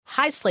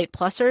Hi, Slate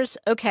Plusers.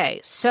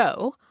 Okay,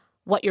 so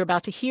what you're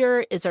about to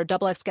hear is our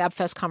DoubleX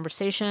Gabfest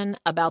conversation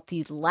about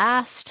the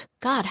last,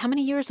 God, how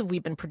many years have we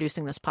been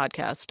producing this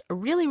podcast? A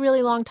really,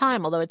 really long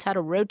time, although it's had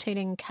a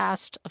rotating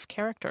cast of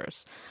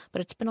characters,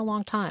 but it's been a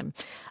long time.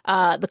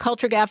 The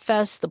Culture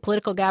Gabfest, the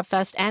Political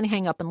Gabfest, and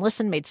Hang Up and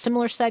Listen made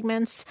similar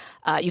segments.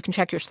 You can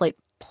check your Slate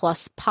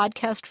Plus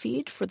podcast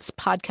feed for this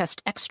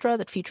podcast extra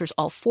that features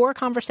all 4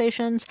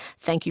 conversations.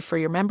 Thank you for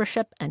your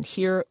membership, and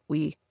here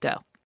we go.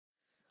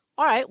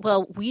 All right,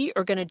 well, we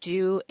are going to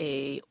do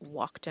a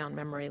walk down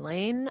memory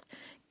lane.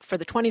 For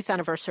the 20th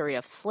anniversary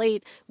of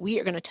Slate, we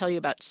are going to tell you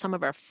about some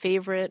of our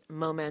favorite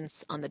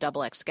moments on the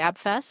DoubleX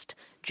Gabfest.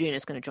 June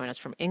is going to join us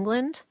from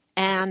England.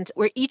 And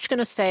we're each going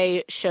to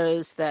say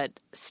shows that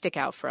stick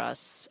out for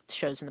us,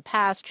 shows in the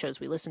past,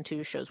 shows we listened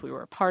to, shows we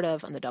were a part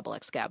of on the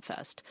DoubleX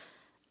Gabfest.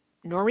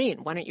 Noreen,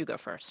 why don't you go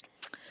first?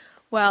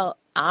 Well,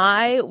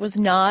 I was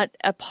not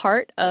a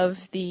part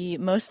of the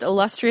most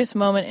illustrious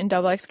moment in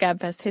DoubleX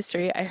Gabfest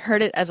history. I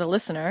heard it as a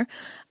listener.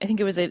 I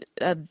think it was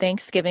a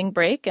Thanksgiving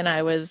break, and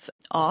I was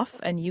off,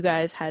 and you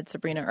guys had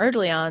Sabrina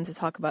Erdely on to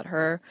talk about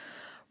her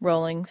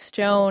Rolling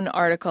Stone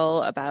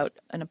article about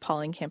an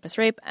appalling campus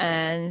rape,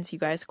 and you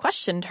guys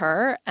questioned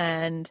her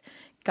and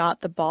got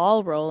the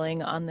ball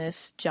rolling on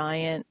this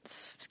giant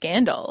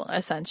scandal,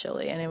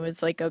 essentially. And it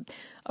was like a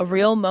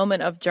real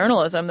moment of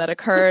journalism that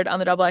occurred on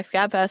the DoubleX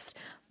Gabfest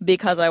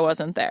because I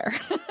wasn't there.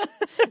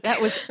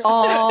 That was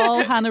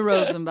all Hannah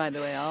Rosen, by the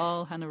way,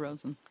 all Hannah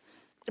Rosen.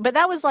 But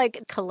that was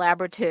like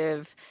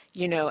collaborative,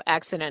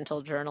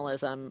 accidental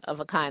journalism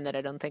of a kind that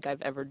I don't think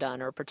I've ever done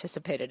or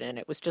participated in.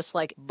 It was just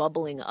like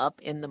bubbling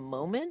up in the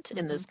moment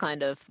in this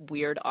kind of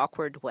weird,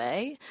 awkward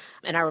way.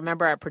 And I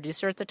remember our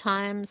producer at the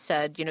time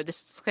said,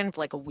 this is kind of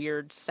like a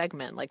weird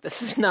segment. Like,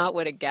 this is not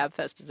what a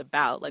Gabfest is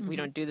about. Like, we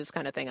don't do this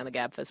kind of thing on the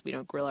Gabfest. We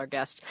don't grill our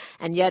guests.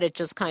 And yet it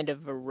just kind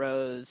of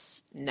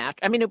arose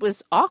naturally. I mean, it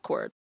was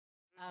awkward.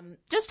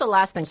 Just a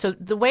last thing. So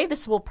the way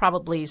this will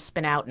probably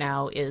spin out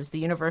now is the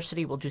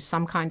university will do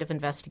some kind of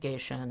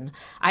investigation.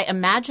 I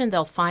imagine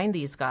they'll find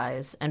these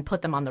guys and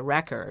put them on the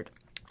record.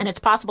 And it's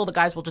possible the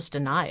guys will just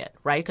deny it,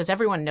 right? Because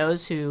everyone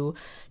knows who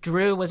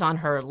Drew was on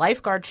her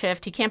lifeguard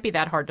shift. He can't be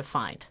that hard to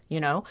find,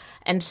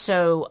 And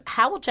so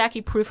how will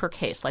Jackie prove her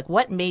case? Like,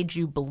 what made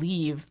you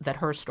believe that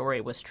her story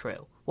was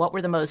true? What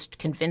were the most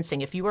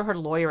convincing? If you were her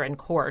lawyer in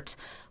court,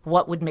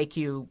 how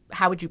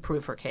would you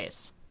prove her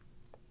case?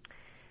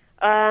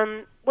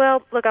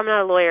 Well, look, I'm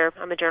not a lawyer.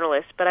 I'm a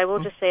journalist. But I will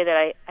just say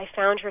that I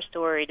found her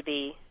story to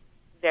be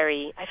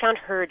very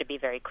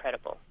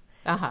credible.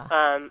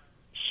 Uh-huh.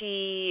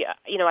 She,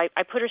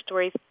 I put her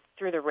story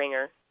through the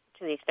ringer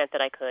to the extent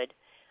that I could.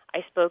 I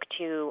spoke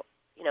to,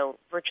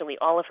 virtually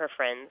all of her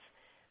friends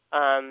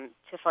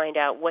to find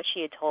out what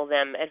she had told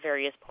them at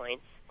various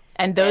points.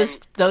 And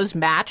those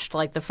matched,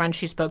 like the friend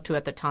she spoke to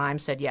at the time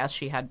said, yes,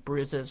 she had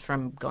bruises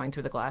from going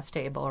through the glass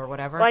table or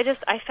whatever. Well,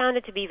 I found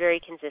it to be very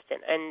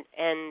consistent.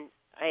 And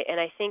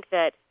I think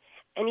that,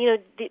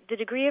 the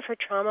degree of her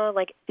trauma,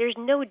 like, there's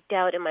no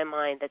doubt in my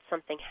mind that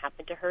something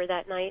happened to her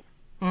that night.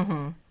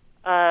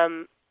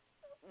 Mm-hmm.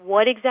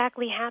 What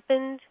exactly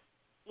happened?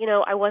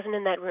 I wasn't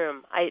in that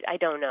room. I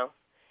don't know.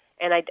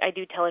 And I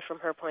do tell it from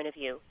her point of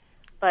view.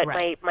 But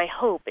right. my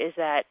hope is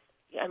that,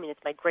 it's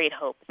my great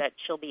hope that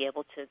she'll be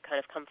able to kind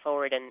of come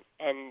forward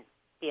and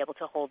be able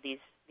to hold these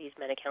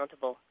men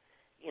accountable,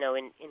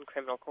 in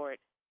criminal court.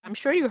 I'm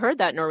sure you heard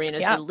that, Noreen,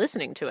 as you're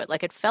listening to it.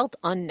 Like, it felt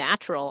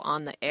unnatural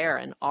on the air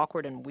and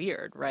awkward and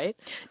weird, right?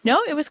 No,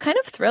 it was kind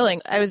of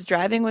thrilling. I was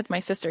driving with my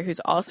sister,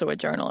 who's also a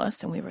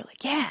journalist, and we were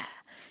like, yeah.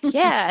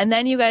 And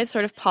then you guys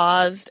sort of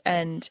paused,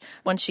 and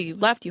when she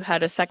left, you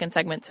had a second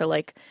segment to,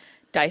 like,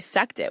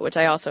 dissect it, which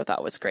I also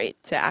thought was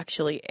great, to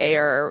actually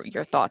air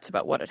your thoughts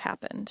about what had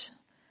happened.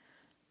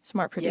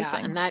 Smart producing.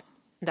 Yeah, and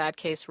that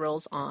case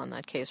rolls on.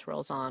 That case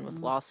rolls on with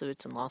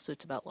lawsuits and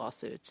lawsuits about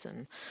lawsuits.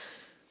 And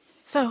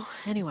so,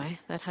 anyway,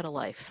 that had a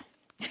life.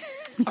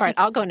 All right,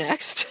 I'll go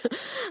next.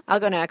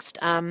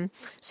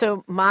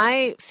 So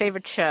my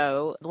favorite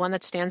show, the one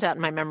that stands out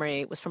in my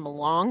memory, was from a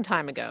long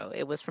time ago.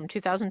 It was from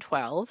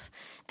 2012,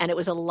 and it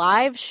was a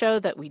live show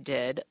that we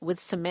did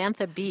with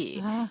Samantha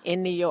Bee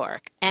in New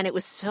York. And it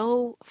was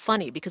so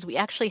funny because we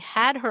actually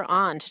had her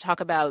on to talk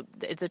about,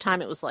 at the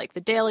time it was like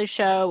The Daily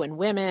Show and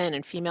women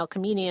and female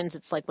comedians.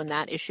 It's like when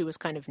that issue was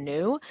kind of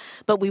new.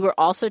 But we were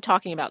also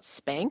talking about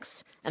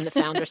Spanx and the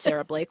founder,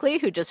 Sarah Blakely,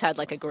 who just had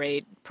like a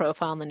great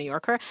profile in The New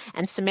Yorker.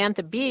 And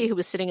Samantha Bee, who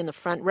was sitting in the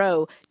front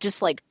row,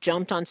 just like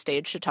jumped on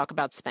stage to talk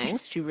about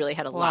Spanx. She really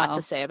had a lot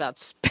to say about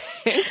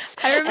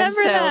Spanx. I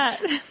remember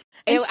that.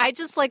 I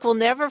just will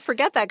never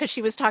forget that because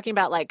she was talking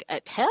about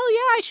hell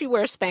yeah, she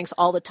wears Spanx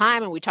all the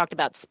time. And we talked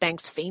about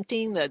Spanx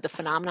fainting, the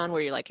phenomenon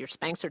where you're like, your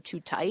Spanx are too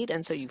tight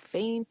and so you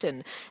faint.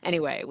 And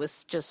anyway, it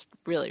was just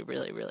really,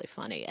 really, really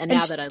funny. And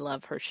now that I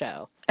love her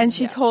show. And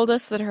she told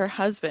us that her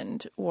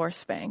husband wore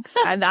Spanx.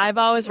 And I've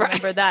always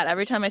remembered that.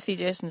 Every time I see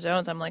Jason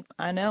Jones, I'm like,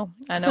 I know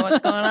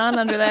what's going on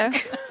under there.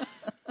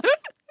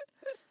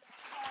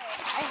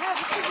 I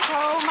have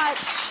so much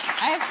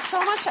I have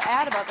so much to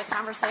add about the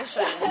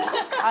conversation.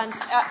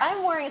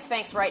 I'm wearing a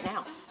Spanx right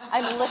now.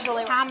 I'm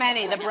literally. How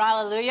many? The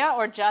Braleluya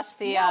or just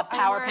the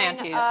power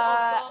panties?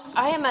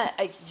 I'm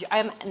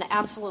an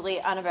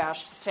absolutely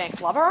unabashed Spanx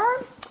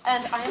lover,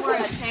 and I'm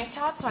wearing a tank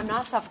top, so I'm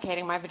not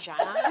suffocating my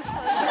vagina.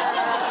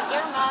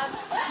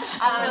 Earmuffs.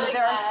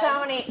 There are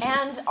so many,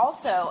 and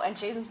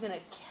Jason's gonna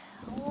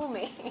kill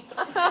me.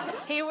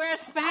 He wears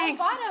Spanx. I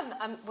bought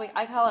him.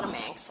 I call it a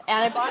Manx,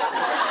 and I bought it.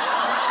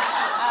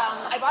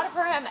 I bought it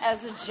for him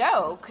as a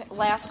joke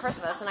last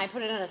Christmas, and I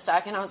put it in a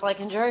stock, and I was like,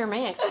 "Enjoy your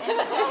Manx," and he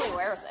totally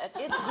wears it.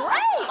 It's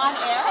great. On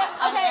air?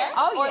 Okay.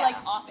 Oh, or yeah. like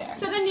off air?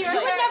 So the New Yorker,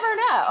 you would never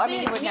know. I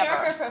mean, you would New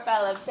never. Yorker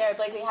profile of Sarah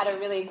Blakely had a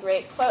really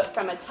great quote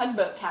from a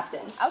tugboat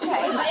captain.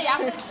 Okay.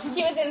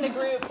 He was in the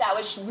group that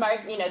was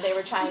they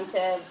were trying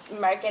to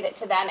market it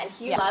to them, and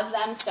he loved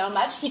them so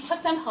much he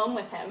took them home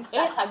with him.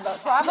 That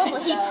tugboat captain.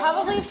 He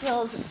probably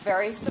feels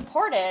very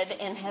supported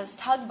in his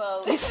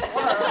tugboat work.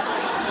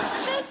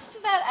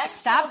 Just that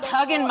extra. Stop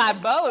tugging my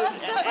boat.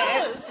 Just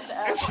a boost.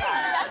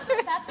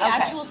 That's the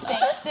actual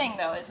Spanx thing,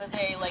 though, is that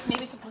they, like,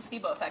 maybe it's a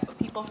placebo effect, but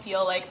people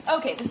feel like,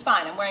 okay, this is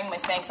fine. I'm wearing my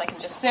Spanx. I can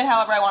just sit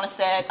however I want to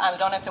sit. I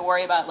don't have to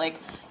worry about, like,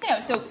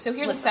 so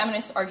here's a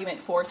feminist argument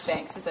for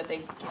Spanx is that they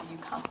give you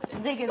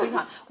confidence. They give you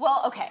confidence.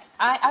 Well, okay.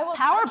 I will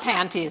Power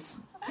panties.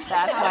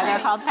 That's why they're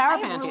called power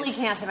panties. I really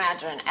can't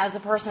imagine, as a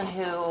person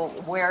who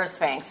wears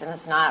Spanx and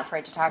is not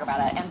afraid to talk about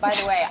it. And by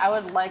the way, I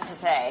would like to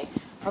say,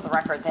 for the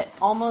record, that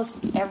almost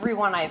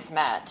everyone I've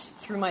met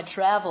through my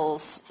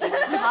travels in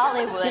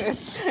Hollywood,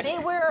 they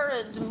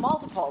wear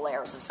multiple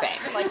layers of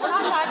Spanx. Like, we're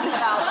not talking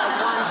about, like,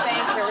 one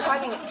Spanx here. We're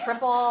talking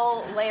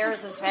triple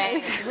layers of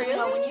Spanx.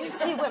 Really? When you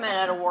see women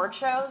at award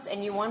shows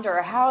and you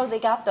wonder how they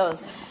got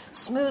those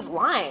smooth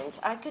lines,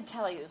 I could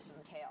tell you some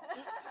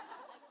tales.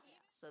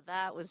 So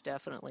that was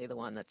definitely the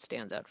one that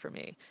stands out for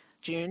me.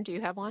 June, do you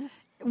have one?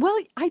 Well,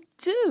 I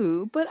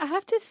do, but I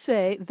have to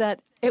say that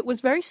it was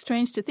very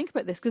strange to think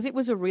about this because it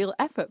was a real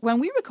effort. When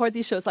we record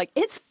these shows, like,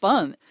 it's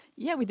fun.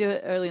 Yeah, we do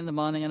it early in the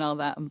morning and all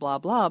that and blah,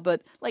 blah.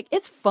 But, like,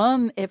 it's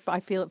fun if I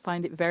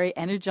find it very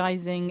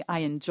energizing. I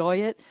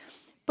enjoy it.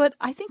 But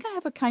I think I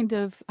have a kind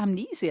of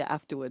amnesia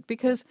afterward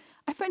because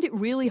I found it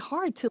really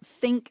hard to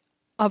think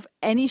of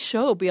any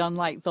show beyond,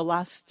 like, the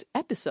last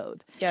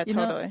episode. Yeah,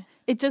 totally.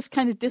 It just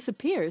kind of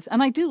disappears.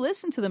 And I do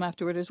listen to them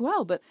afterward as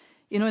well, but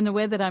in a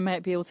way that I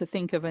might be able to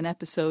think of an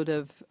episode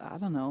of, I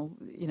don't know,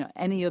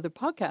 any other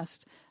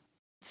podcast.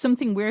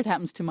 Something weird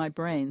happens to my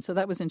brain. So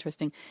that was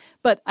interesting.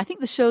 But I think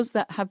the shows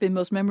that have been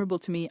most memorable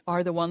to me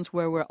are the ones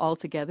where we're all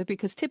together,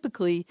 because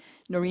typically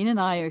Noreen and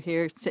I are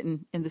here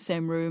sitting in the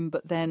same room,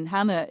 but then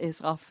Hannah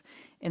is off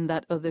in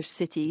that other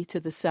city to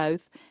the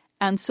south.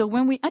 And so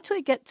when we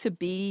actually get to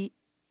be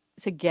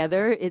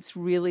together, it's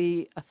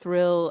really a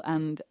thrill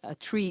and a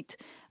treat.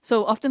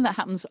 So often that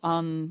happens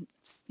on,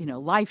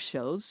 live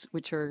shows,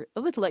 which are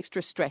a little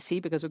extra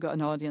stressy because we've got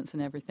an audience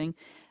and everything.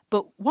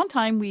 But one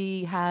time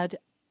we had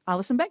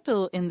Alison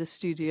Bechdel in the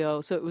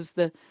studio. So it was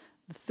the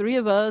three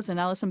of us and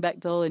Alison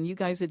Bechdel, and you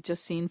guys had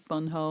just seen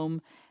Fun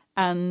Home.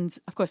 And,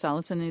 of course,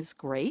 Alison is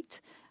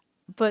great.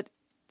 But,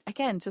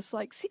 again, just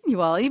like seeing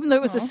you all, even though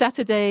it was a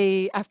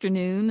Saturday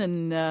afternoon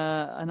and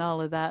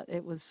all of that,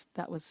 that was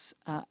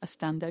a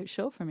standout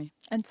show for me.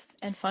 And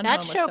Fun That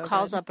Home was show so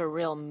calls good. up a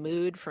real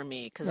mood for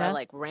me because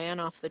I ran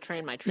off the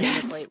train. My train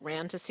was late,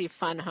 ran to see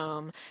Fun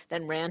Home,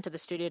 then ran to the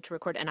studio to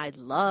record, and I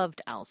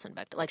loved Alison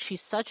Bechdel. Like,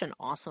 she's such an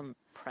awesome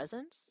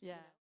presence. Yeah.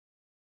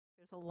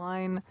 There's a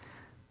line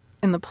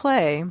in the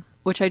play,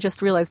 which I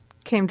just realized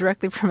came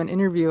directly from an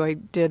interview I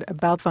did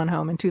about Fun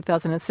Home in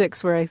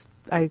 2006, where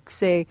I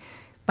say,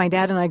 my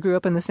dad and I grew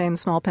up in the same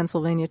small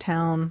Pennsylvania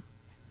town.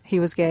 He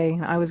was gay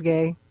and I was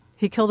gay.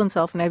 He killed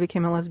himself and I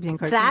became a lesbian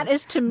cartoonist. That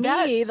is, to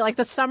me, like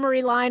the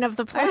summary line of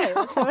the play.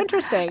 It's so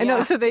interesting. I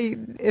know, so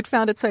it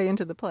found its way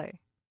into the play.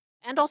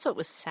 And also it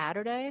was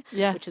Saturday,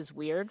 which is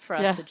weird for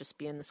us to just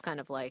be in this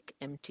kind of like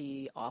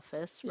empty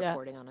office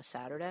recording on a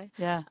Saturday.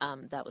 Yeah.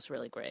 That was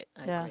really great.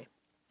 I agree.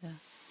 Yeah.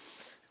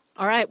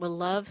 All right. Well,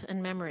 love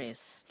and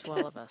memories to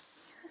all of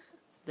us.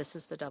 This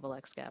is the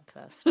DoubleX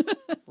Gabfest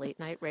late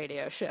night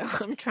radio show.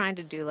 I'm trying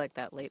to do like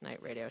that late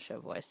night radio show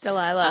voice.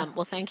 Delilah.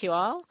 Well, thank you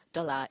all.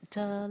 Delilah.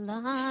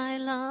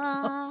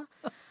 All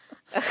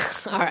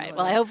right.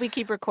 Well, I hope we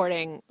keep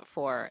recording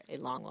for a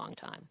long, long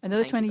time.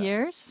 Another Thank you 20 both.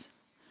 years?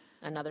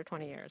 Another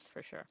 20 years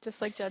for sure.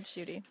 Just like Judge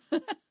Judy.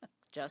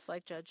 Just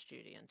like Judge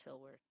Judy until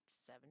we're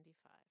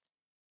 75.